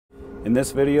In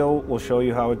this video, we'll show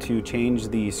you how to change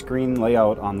the screen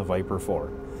layout on the Viper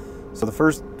 4. So the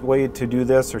first way to do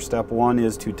this, or step one,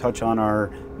 is to touch on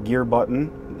our gear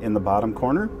button in the bottom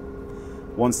corner.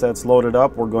 Once that's loaded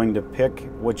up, we're going to pick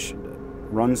which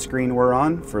run screen we're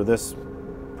on. For this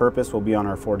purpose, we'll be on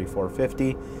our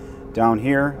 4450. Down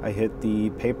here, I hit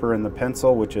the paper and the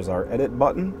pencil, which is our edit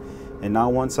button. And now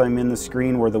once I'm in the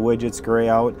screen where the widgets gray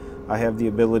out, I have the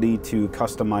ability to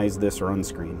customize this run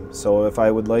screen. So if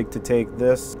I would like to take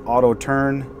this auto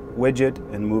turn widget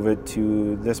and move it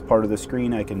to this part of the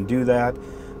screen, I can do that.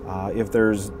 If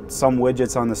there's some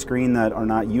widgets on the screen that are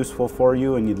not useful for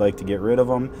you and you'd like to get rid of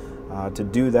them, to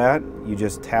do that, you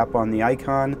just tap on the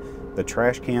icon, the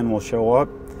trash can will show up,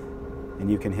 and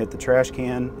you can hit the trash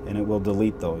can and it will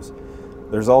delete those.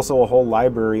 There's also a whole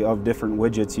library of different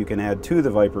widgets you can add to the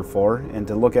Viper 4, and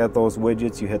to look at those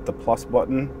widgets, you hit the plus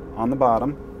button on the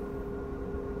bottom,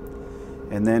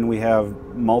 and then we have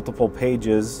multiple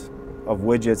pages of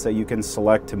widgets that you can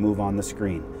select to move on the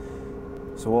screen.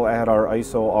 So we'll add our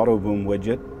ISO Auto Boom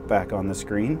widget back on the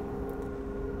screen,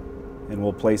 and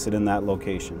we'll place it in that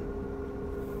location.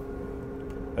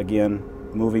 Again,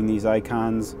 moving these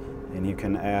icons, and you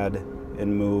can add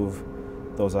and move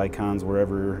those icons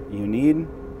wherever you need,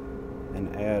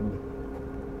 and add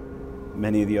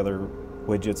many of the other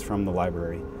widgets from the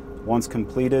library. Once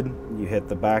completed, you hit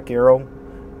the back arrow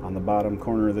on the bottom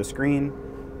corner of the screen,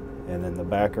 and then the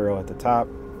back arrow at the top,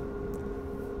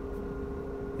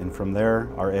 and from there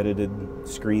our edited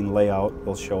screen layout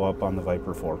will show up on the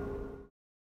Viper 4.